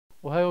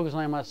Ohayou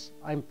gozaimasu.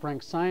 I'm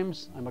Frank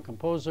Symes. I'm a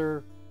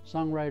composer,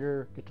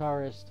 songwriter,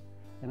 guitarist,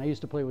 and I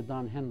used to play with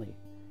Don Henley.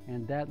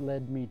 And that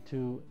led me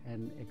to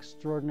an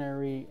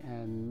extraordinary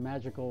and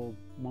magical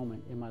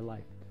moment in my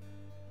life.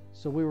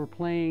 So we were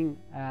playing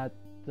at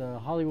the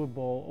Hollywood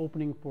Bowl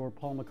opening for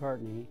Paul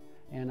McCartney,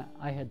 and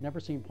I had never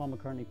seen Paul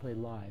McCartney play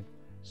live.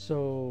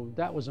 So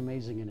that was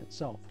amazing in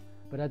itself.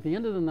 But at the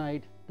end of the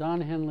night,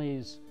 Don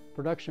Henley's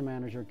production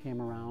manager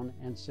came around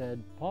and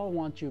said, "Paul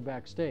wants you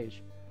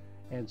backstage."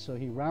 And so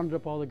he rounded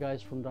up all the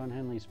guys from Don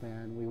Henley's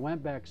band. We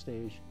went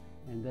backstage,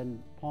 and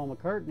then Paul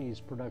McCartney's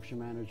production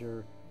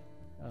manager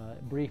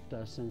briefed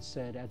us and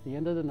said, at the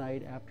end of the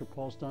night, after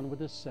Paul's done with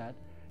his set,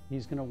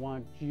 he's going to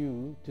want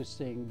you to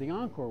sing the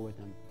encore with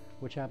him,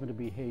 which happened to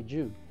be Hey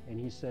Jude. And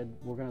he said,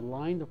 we're going to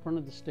line the front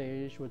of the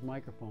stage with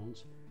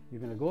microphones.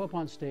 You're going to go up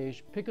on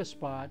stage, pick a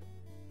spot,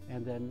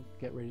 and then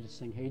get ready to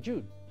sing Hey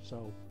Jude.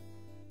 So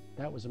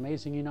that was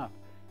amazing enough.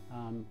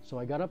 So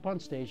I got up on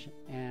stage,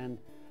 and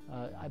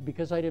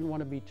because I didn't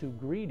want to be too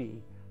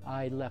greedy,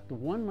 I left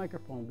one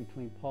microphone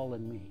between Paul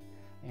and me.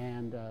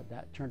 And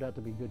that turned out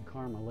to be good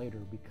karma later,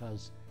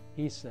 because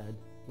he said,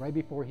 right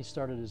before he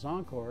started his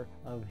encore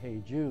of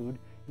Hey Jude,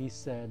 he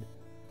said,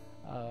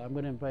 I'm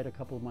going to invite a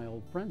couple of my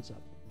old friends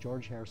up,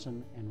 George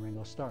Harrison and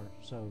Ringo Starr.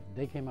 So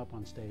they came up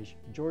on stage.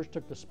 George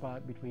took the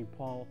spot between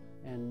Paul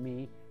and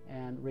me,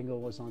 and Ringo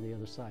was on the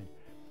other side.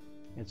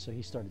 And so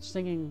he started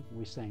singing.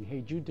 We sang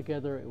Hey Jude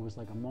together. It was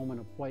like a moment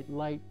of white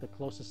light, the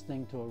closest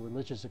thing to a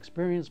religious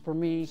experience for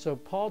me. So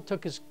Paul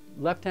took his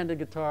left-handed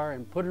guitar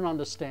and put it on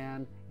the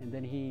stand, and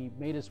then he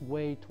made his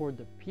way toward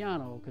the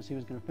piano because he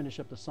was going to finish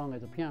up the song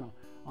at the piano.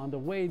 On the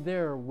way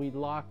there, we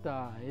locked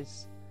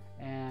eyes,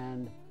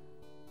 and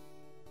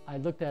I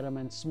looked at him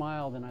and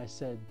smiled, and I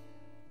said,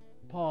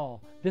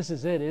 "Paul, this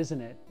is it, isn't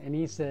it?" And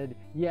he said,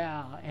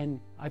 "Yeah." And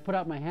I put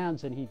out my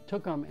hands, and he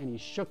took them and he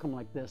shook them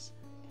like this.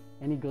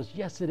 And he goes,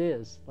 "Yes, it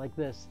is," like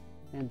this.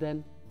 And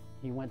then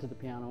he went to the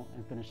piano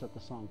and finished up the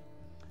song.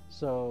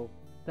 So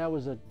that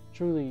was a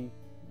truly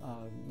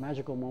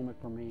magical moment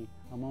for me,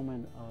 a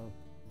moment of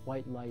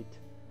white light,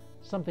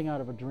 something out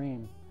of a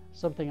dream,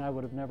 something I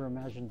would have never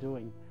imagined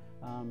doing.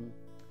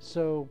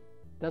 So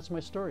that's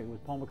my story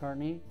with Paul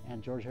McCartney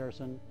and George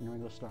Harrison and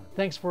Ringo Starr.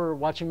 Thanks for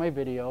watching my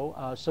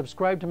video.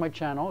 Subscribe to my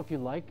channel if you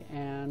like,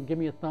 and give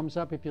me a thumbs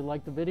up if you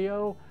like the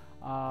video.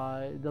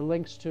 The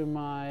links to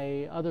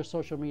my other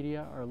social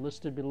media are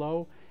listed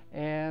below,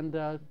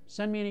 and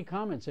send me any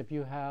comments if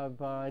you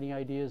have any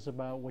ideas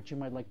about what you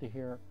might like to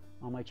hear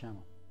on my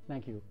channel.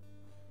 Thank you.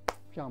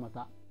 Ciao,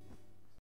 mata.